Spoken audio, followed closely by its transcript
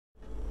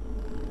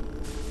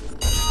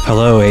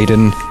Hello,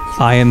 Aiden.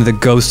 I am the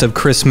ghost of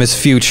Christmas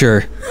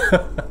future.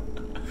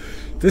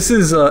 This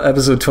is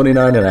episode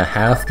 29 and a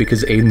half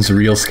because Aiden's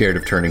real scared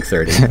of turning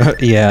 30.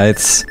 Yeah,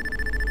 it's...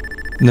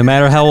 No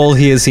matter how old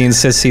he is, he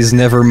insists he's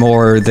never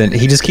more than...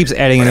 He just keeps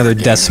adding another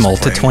decimal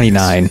to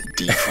 29.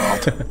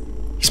 Default.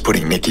 He's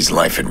putting Nikki's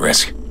life at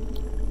risk.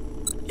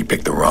 He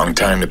picked the wrong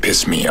time to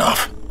piss me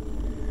off.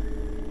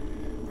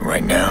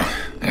 Right now,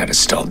 I gotta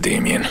stall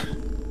Damien.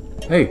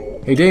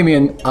 Hey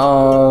Damien,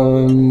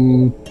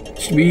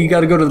 we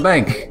gotta go to the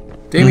bank.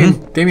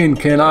 Damien,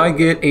 can I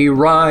get a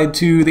ride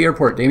to the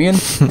airport? Damien?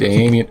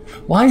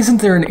 Why isn't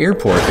there an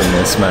airport in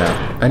this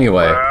map?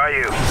 Anyway. Where are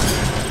you?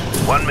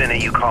 1 minute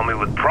you call me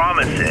with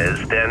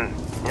promises, then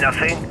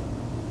nothing?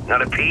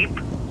 Not a peep?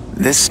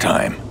 This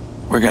time,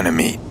 we're gonna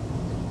meet.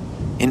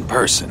 In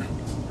person.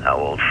 How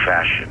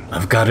old-fashioned.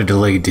 I've got to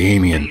delay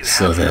Damien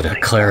so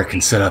that Clara can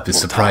set up his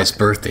surprise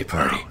birthday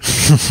party. In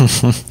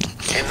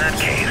that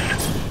case,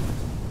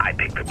 I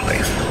pick the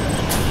place.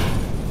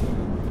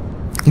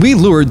 We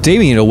lured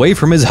Damien away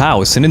from his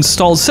house and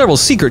installed several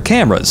secret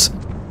cameras.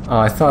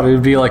 I thought it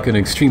would be like an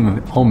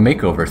extreme home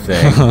makeover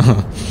thing.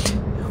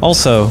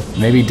 Also,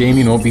 maybe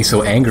Damien won't be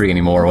so angry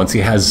anymore once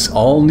he has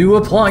all new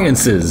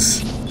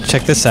appliances.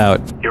 Check this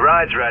out. Your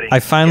ride's ready. I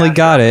finally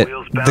got it.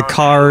 The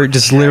car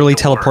just literally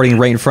teleporting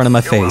right in front of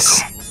my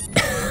face.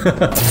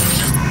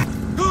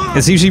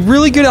 It's usually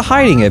really good at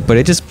hiding it, but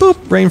it just boop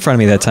right in front of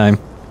me that time.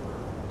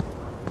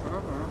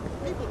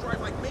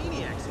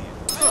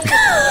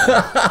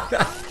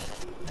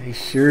 They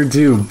sure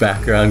do,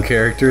 background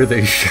character,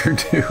 they sure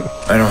do.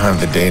 I don't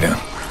have the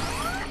data.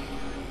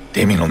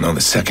 Damien will know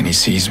the second he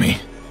sees me.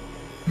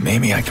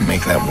 Maybe I can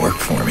make that work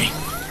for me.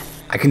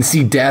 I can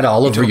see data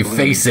all over your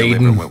face,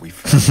 Aiden. What we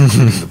found,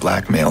 including the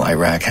blackmail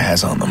Iraq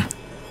has on them.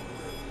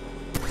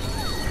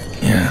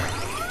 Yeah,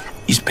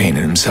 he's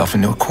painted himself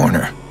into a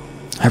corner.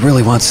 I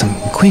really want some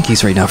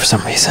Quinkies right now for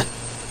some reason.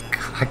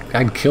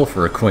 I'd kill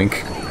for a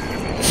quink.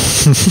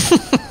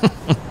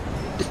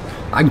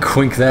 I'd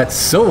quink that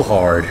so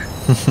hard.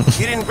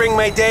 You didn't bring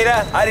my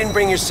data, I didn't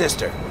bring your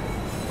sister.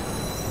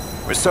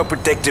 We're so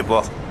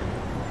predictable.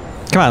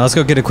 Come on, let's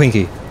go get a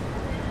Quinkie.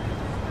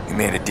 We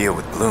made a deal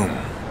with Bloom.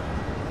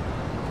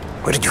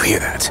 Where did you hear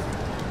that?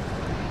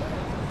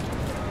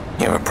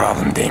 You have a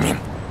problem, Damien.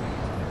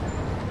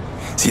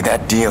 See,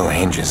 that deal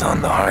hinges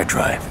on the hard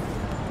drive.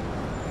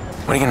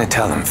 What are you gonna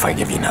tell them if I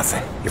give you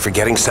nothing? You're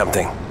forgetting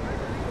something.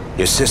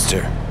 Your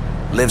sister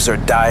lives or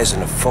dies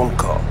in a phone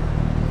call.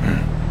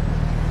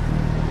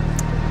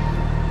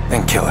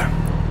 Then kill her.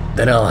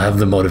 Then I'll have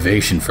the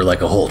motivation for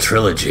like a whole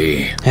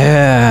trilogy.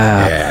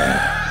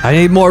 Yeah. I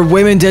need more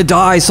women to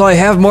die so I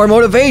have more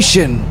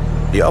motivation.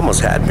 You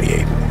almost had me,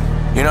 Aiden.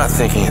 You're not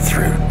thinking it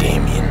through,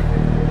 Damien.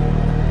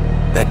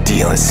 That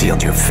deal has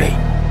sealed your fate.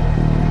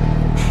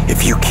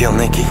 If you kill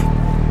Nikki,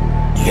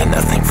 you get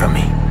nothing from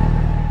me.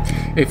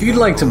 If you'd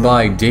like to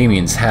buy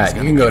Damien's hat,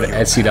 you can go to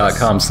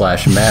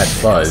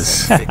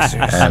etsy.com/madfuzz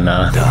and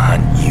to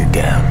hunt you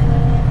down.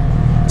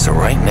 So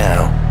right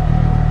now,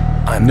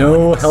 I'm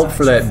no help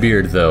for that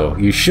beard though.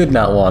 You should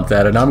not want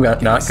that, and I'm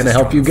not gonna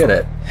help you get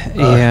it.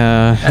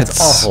 Yeah, that's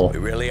awful. We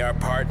really are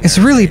partners. It's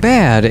really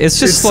bad. It's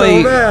just like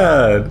so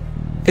bad.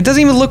 It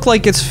doesn't even look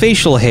like it's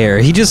facial hair.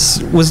 He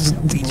just was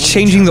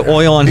changing the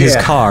oil on his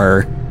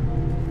car,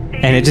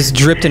 and it just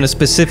dripped in a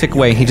specific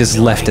way. He just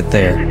left it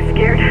there. I'm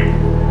scared.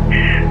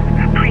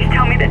 Please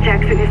tell me that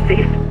Jackson is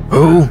safe.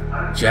 Who?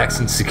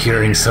 Jackson's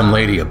securing some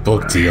lady a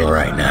book deal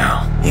right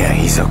now. Yeah,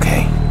 he's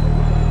okay.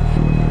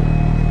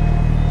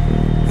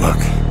 Look,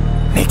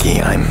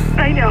 Nikki, I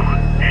know.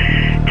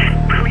 Just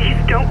please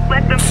don't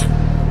let them...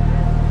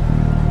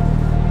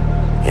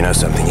 You know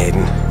something,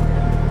 Aiden?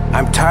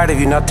 I'm tired of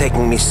you not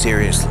taking me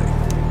seriously.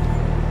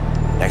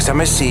 Next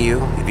time I see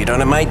you, if you don't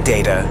have my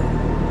data,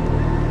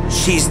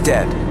 she's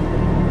dead.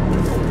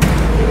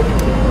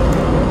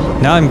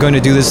 Now I'm going to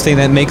do this thing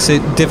that makes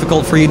it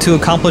difficult for you to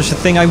accomplish the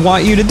thing I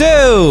want you to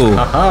do!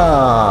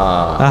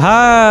 Aha!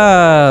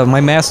 Aha!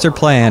 My master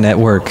plan at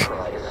work.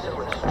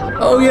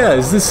 Oh yeah,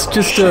 is this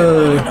just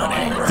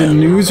the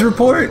news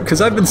report?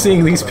 Because I've been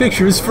seeing these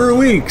pictures for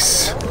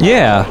weeks.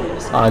 Yeah.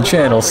 On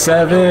Channel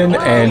 7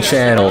 and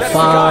Channel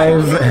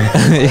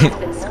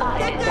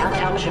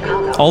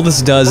 5. All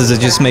this does is it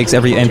just makes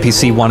every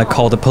NPC want to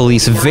call the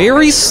police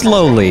very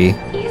slowly.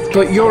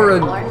 But you're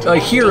a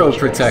hero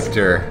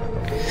protector.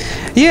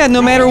 Yeah,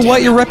 no matter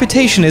what your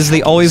reputation is,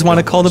 they always want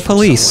to call the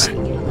police.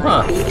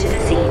 Huh.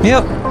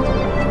 Yep.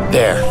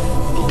 There.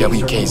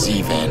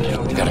 WKZ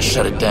van. We gotta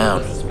shut it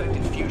down.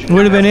 It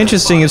would have been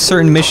interesting if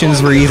certain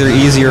missions were either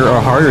easier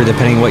or harder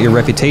depending on what your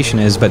reputation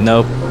is, but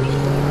nope.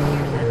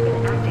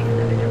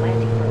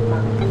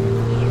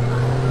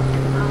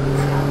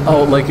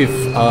 Oh, like if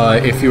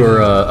you were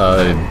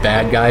a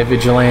bad guy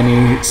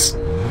vigilante,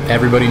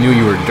 everybody knew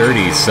you were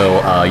dirty, so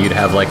you'd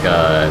have like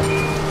a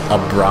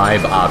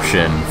bribe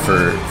option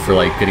for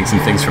like getting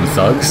some things from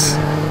thugs.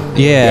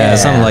 Yeah,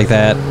 something like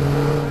that.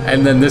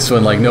 And then this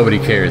one, like, nobody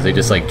cares. They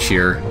just like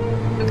cheer.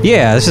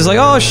 Yeah, it's just like,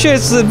 oh shit,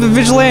 it's the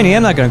vigilante.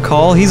 I'm not gonna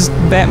call. He's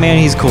Batman.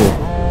 He's cool.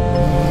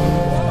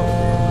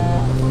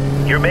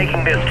 You're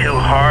making this too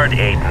hard,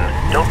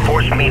 Aiden. Don't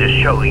force me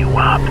to show you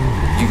up.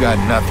 You got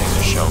nothing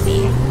to show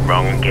me.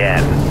 Wrong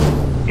again.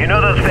 You know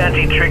those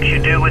fancy tricks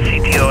you do with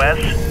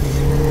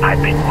CTOS?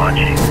 I've been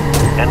watching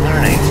and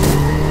learning.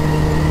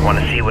 Want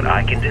to see what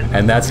I can do?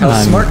 And that's how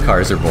smart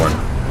cars are born.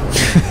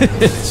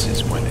 This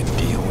is when a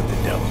deal with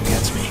the devil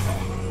gets me.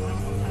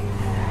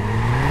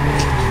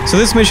 So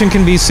this mission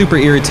can be super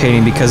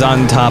irritating because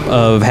on top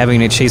of having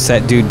to chase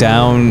that dude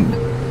down,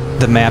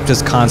 the map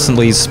just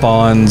constantly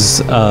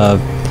spawns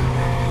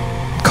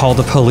call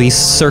the police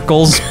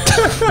circles.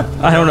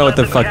 I don't know what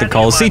the fuck they're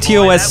called.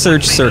 CTOS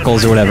search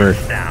circles or whatever.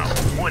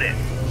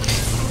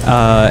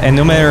 And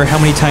no matter how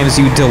many times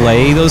you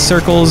delay those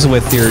circles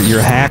with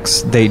your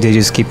hacks, they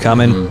just keep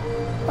coming.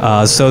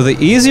 So the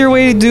easier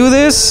way to do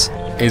this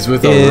is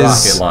with a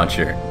rocket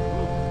launcher.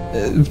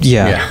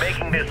 Yeah.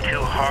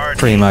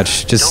 Pretty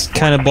much. Just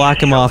kind of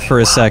block him off for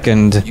a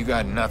second. You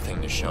got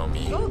nothing to show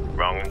me.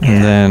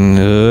 And then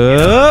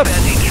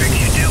Fancy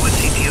tricks you do with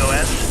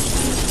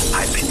CTOS?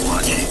 I've been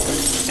watching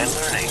and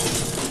learning.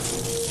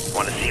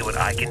 Want to see what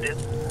I can do?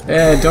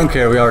 Don't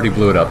care. We already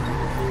blew it up.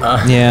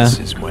 yeah. This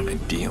is when a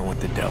deal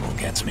with the devil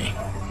gets me.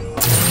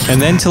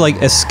 And then to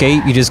like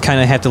escape, you just kind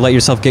of have to let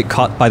yourself get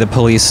caught by the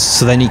police,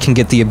 so then you can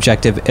get the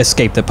objective: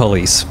 escape the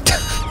police.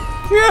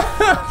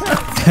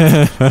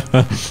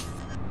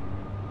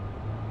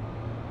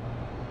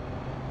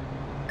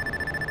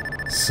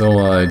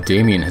 So,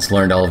 Damien has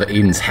learned all of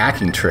Aiden's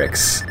hacking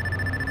tricks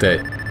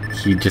that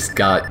he just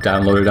got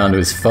downloaded onto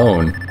his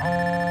phone.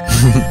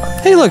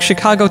 Hey look,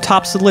 Chicago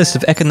tops the list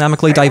of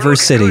economically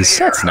diverse cities.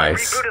 That's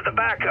nice.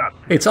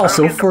 It's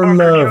also for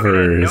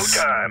lovers.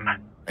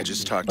 I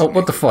just talked to Oh,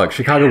 what the fuck?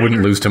 Chicago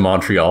wouldn't lose to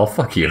Montreal.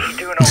 Fuck you.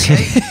 Doing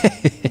okay?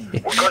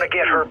 We're gonna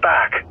get her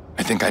back.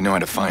 I think I know how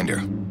to find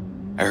her.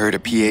 I heard a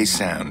PA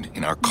sound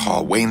in our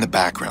call way in the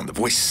background. The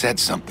voice said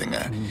something,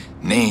 a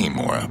name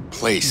or a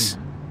place.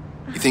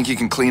 You think you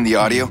can clean the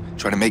audio?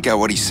 Try to make out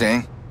what he's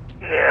saying?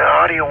 Yeah,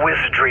 audio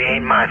wizardry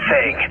ain't my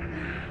thing.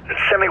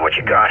 Send me what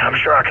you got. I'm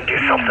sure I can do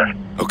something.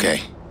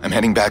 Okay, I'm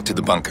heading back to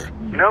the bunker.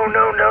 No.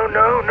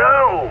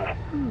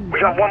 We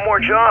got one more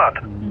job.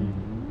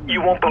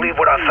 You won't believe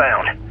what I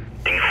found.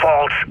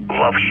 Default's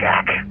Love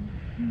Shack.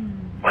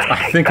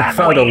 I think I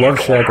found a Love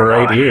Shack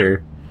right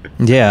here.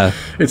 Yeah.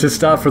 It's a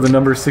stop for the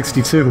number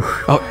 62.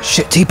 Oh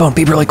shit, T-Bone,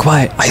 be really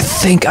quiet. I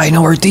think I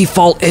know where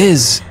Default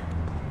is.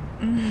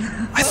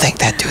 I think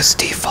that dude's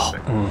Default.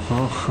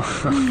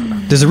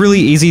 There's a really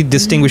easy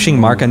distinguishing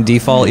mark on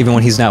Default even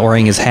when he's not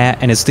wearing his hat,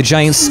 and it's the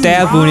giant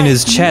stab wound in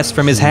his chest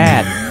from his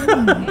hat.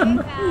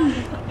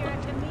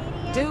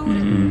 Dude,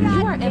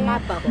 you are in my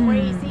bubble.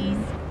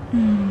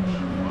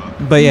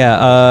 But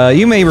yeah,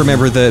 you may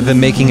remember the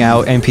making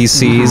out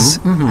NPCs.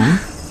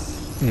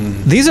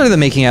 These are the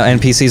making out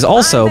NPCs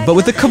also, but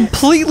with a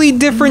completely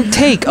different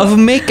take of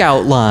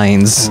makeout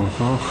lines.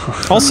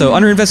 Also,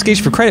 under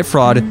investigation for credit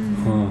fraud.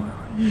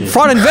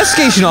 Fraud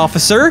investigation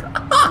officer?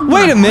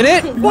 Wait a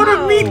minute! What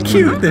a meet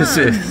cute this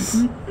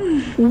is!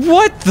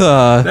 What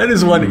the? That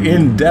is one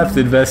in-depth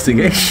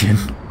investigation.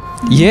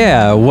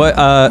 Yeah, what,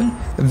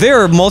 there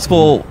are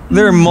multiple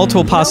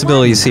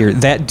possibilities here.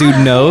 That dude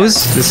knows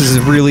this is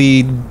a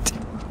really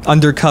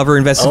undercover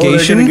investigation. Oh,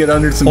 they're gonna get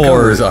under some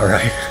covers,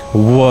 alright.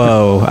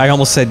 Whoa, I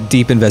almost said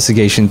deep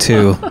investigation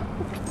too. Look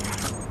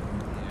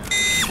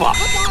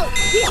out!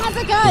 He has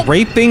a gun!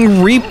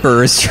 Raping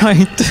Reaper is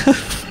trying to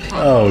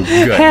Oh,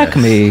 goodness. hack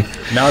me.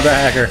 Now the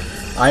hacker.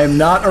 I am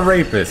not a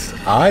rapist.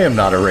 I am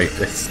not a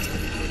rapist.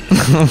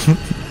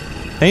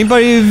 Any of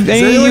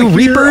you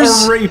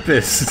Reapers? You're a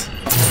rapist.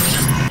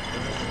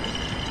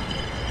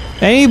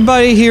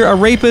 Anybody here a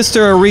rapist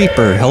or a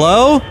Reaper?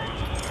 Hello?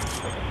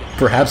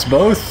 Perhaps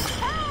both?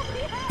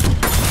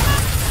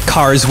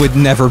 Cars would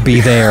never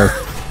be there.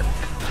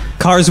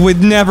 Cars would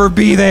never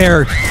be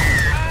there.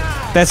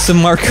 That's the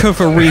mark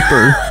of a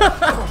Reaper.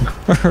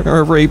 Or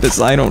a rapist,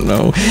 I don't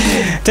know.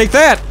 Take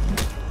that!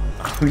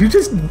 You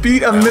just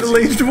beat a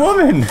middle-aged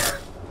woman.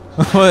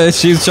 Well,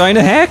 she was trying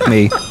to hack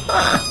me.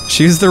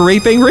 She's the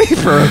raping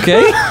Reaper,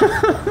 okay?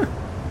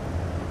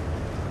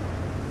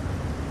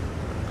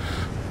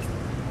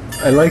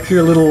 I like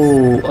your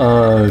little,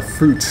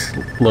 fruit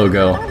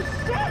logo.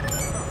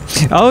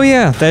 Oh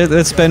yeah,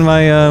 that's been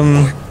my,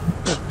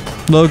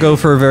 logo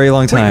for a very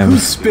long time. Wait,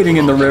 who's spitting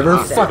in the river?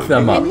 Fuck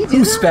them up.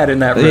 Who spat in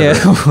that river? Yeah.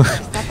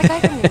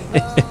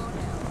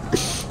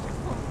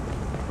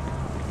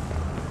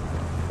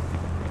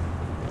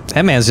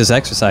 That man's just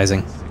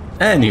exercising.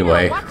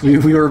 Anyway, we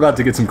were about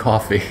to get some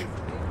coffee.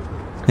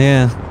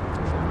 Yeah.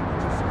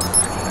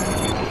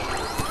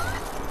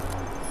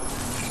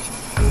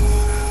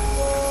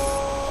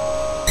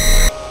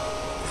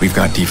 We've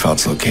got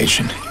Default's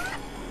location.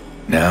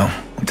 Now,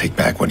 we'll take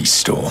back what he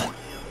stole.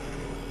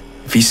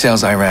 If he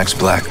sells Iraq's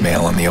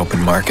blackmail on the open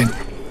market,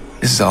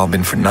 this has all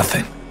been for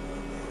nothing.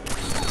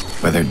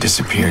 Whether it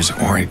disappears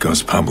or it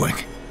goes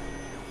public,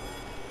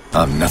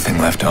 I'll have nothing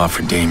left to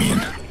offer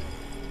Damien.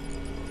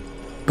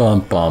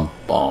 Bum bum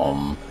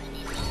bum.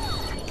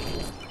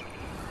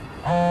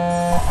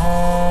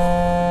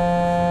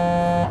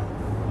 Oh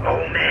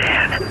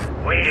man,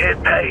 we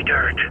shit, pay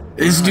dirt.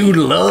 This dude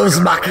loves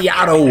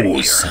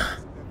macchiatos.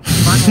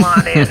 Run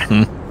on in.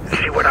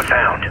 See what I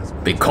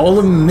found. They call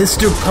him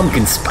Mr.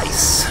 Pumpkin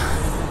Spice.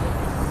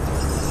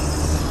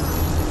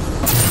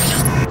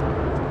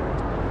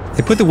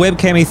 They put the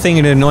webcam-y thing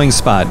in an annoying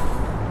spot.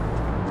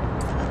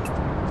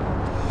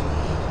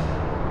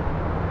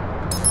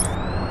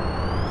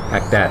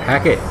 Hack that.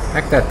 Hack it.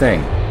 Hack that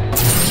thing.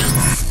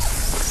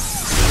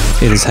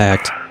 It is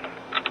hacked.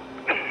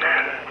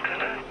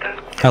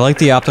 I like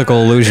the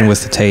optical illusion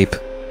with the tape.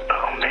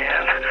 Oh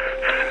man.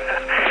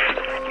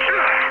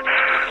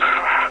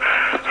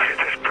 Look at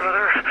this,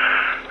 brother.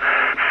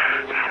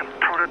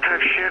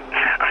 Prototype shit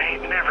I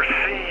ain't never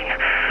seen.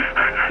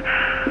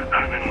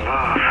 I'm in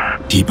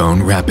love.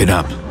 T-Bone, wrap it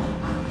up.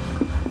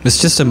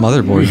 It's just a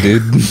motherboard,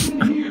 dude.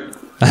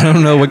 I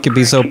don't know what could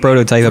be so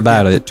prototype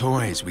about it.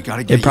 Toys, we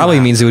gotta get It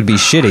probably means it would be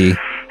shitty.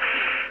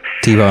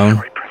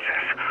 T-Bone.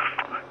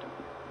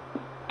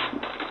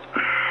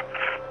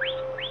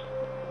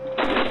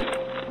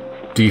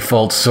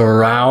 Default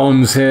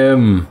surrounds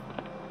him.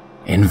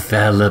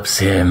 Envelops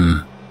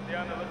him.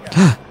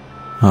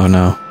 Oh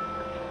no.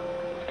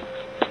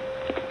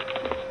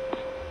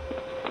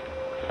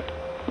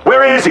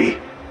 Where is he?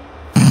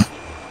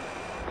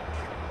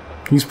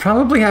 He's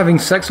probably having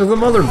sex with the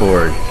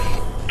motherboard.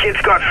 Kid's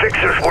got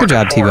fixers Good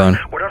job, T-Bone.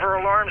 Whatever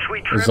alarms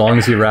we As long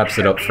as he wraps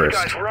it up first.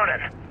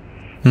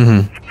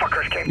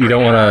 Mm-hmm. You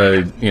don't want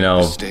to, you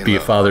know, be a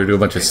father to a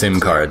bunch of SIM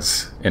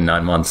cards in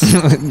 9 months.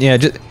 Yeah,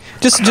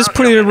 just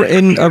put it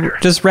in,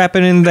 just wrap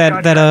it in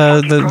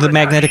the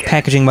magnetic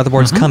packaging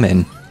motherboards come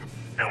in.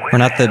 Or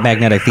not the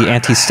magnetic, the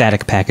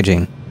anti-static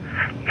packaging.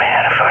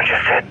 Man, if I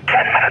just had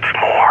 10 minutes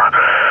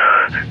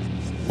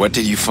more. What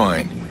did you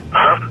find?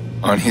 Huh?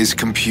 On his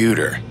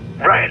computer.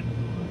 Right.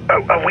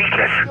 A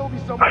weakness.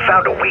 I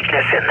found a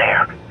weakness in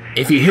there.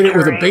 If you hit it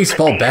with a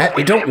baseball bat,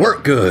 it don't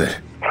work good.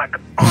 Like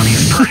on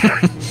his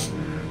person.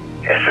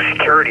 It's a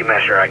security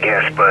measure, I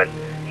guess, but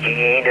he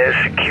ain't as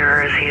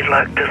secure as he'd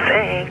like to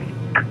think.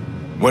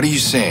 What are you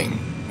saying?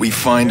 We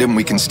find him,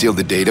 we can steal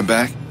the data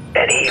back?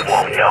 And he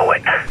won't know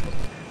it.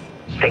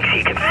 Thinks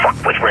he can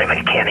fuck with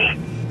Raymond Kenny.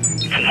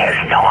 He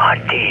has no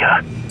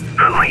idea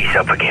who he's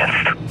up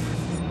against.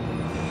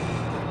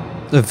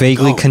 A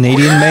vaguely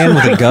Canadian man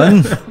with a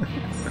gun?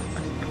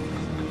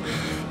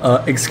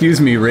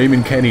 Excuse me,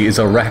 Raymond Kenny is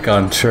a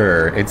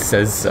raconteur. It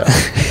says so.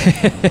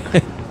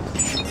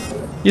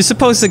 You're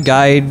supposed to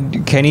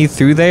guide Kenny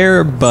through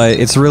there, but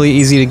it's really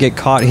easy to get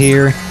caught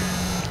here.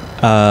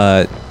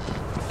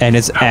 And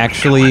it's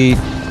actually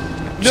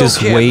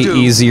just way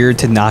easier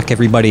to knock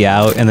everybody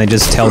out and then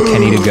just tell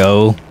Kenny to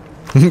go.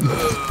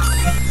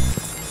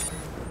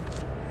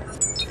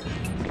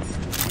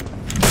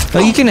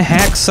 But you can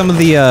hack some of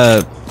the,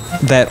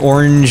 that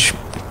orange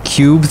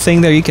cube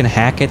thing there. You can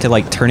hack it to,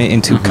 like, turn it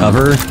into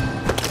cover.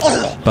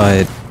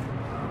 But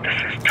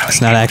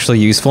it's not actually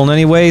useful in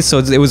any way, so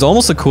it was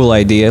almost a cool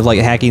idea of, like,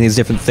 hacking these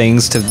different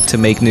things to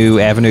make new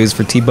avenues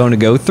for T-Bone to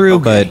go through,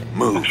 but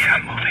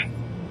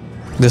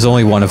there's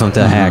only one of them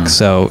to hack,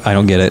 so I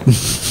don't get it.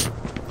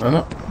 I don't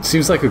know.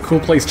 Seems like a cool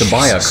place to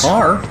buy a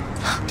car.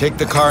 Take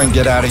the car and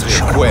get out of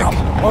here, quick.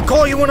 I'll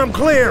call you when I'm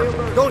clear.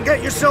 Don't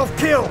get yourself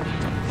killed.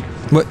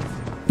 What?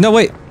 No,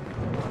 wait.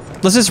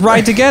 Let's just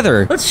ride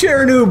together. Let's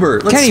share an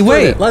Uber. Let's Kenny, split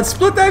wait. it. Let's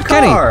split that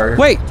car. Kenny,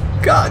 wait.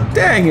 God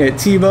dang it,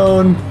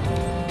 T-Bone.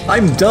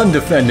 I'm done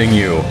defending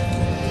you.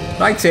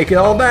 I take it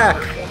all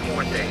back.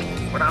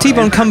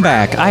 T-Bone, come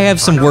back. I have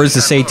some words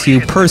to say to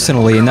you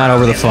personally and not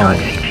over the phone.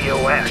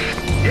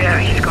 Yeah,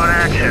 he's got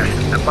access.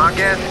 And my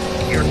guess,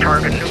 you're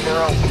target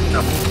numero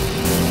uno.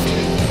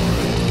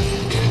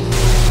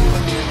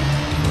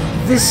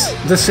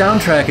 The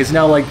soundtrack is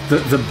now like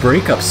the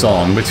breakup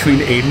song between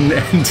Aiden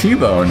and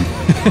T-Bone.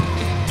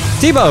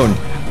 T-Bone!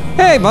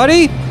 Hey,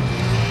 buddy!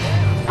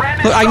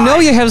 Look, I know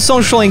you have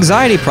social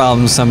anxiety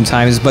problems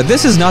sometimes, but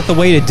this is not the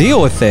way to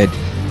deal with it.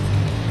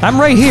 I'm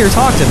right here,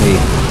 talk to me.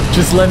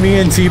 Just let me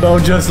in,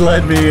 T-Bone, just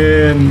let me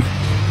in.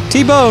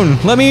 T-Bone,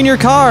 let me in your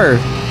car.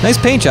 Nice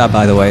paint job,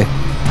 by the way.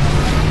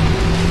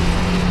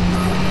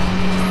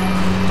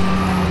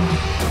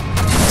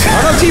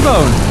 Oh no,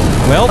 T-Bone!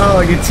 Well... Oh,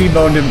 you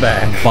T-boned him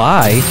back.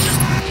 Bye.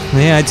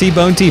 Yeah, I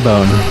T-boned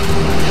T-Bone.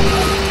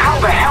 How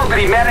the hell did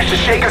he manage to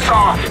shake us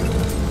off?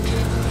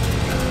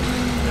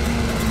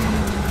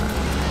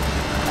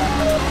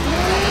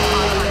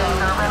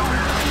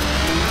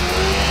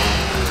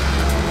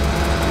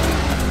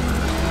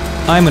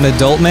 I'm an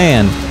adult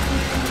man.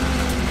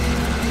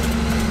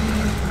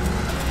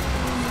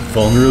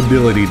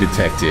 Vulnerability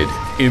detected.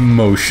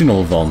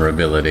 Emotional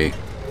vulnerability.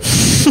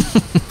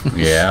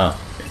 Yeah,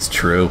 it's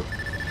true.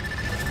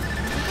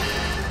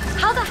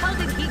 How the hell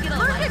did he get a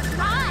license?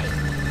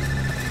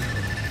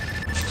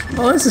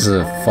 Oh, this is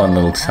a fun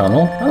little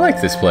tunnel. I like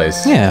this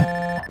place.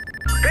 Yeah.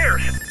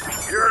 Pierce,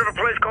 you heard of a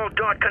place called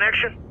Dot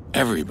Connection?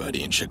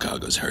 Everybody in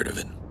Chicago's heard of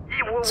it.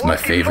 It's my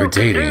favorite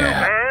dating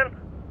app. Man.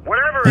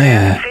 Whatever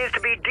Yeah. it is, seems to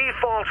be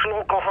default's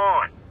local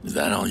haunt. Is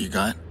that all you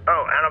got?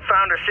 Oh, and I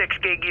found a 6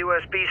 gig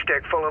USB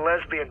stick full of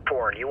lesbian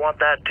porn. You want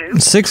that too?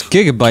 6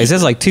 gigabytes?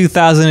 That's like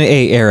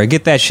 2008 era.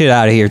 Get that shit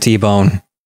out of here, T-Bone.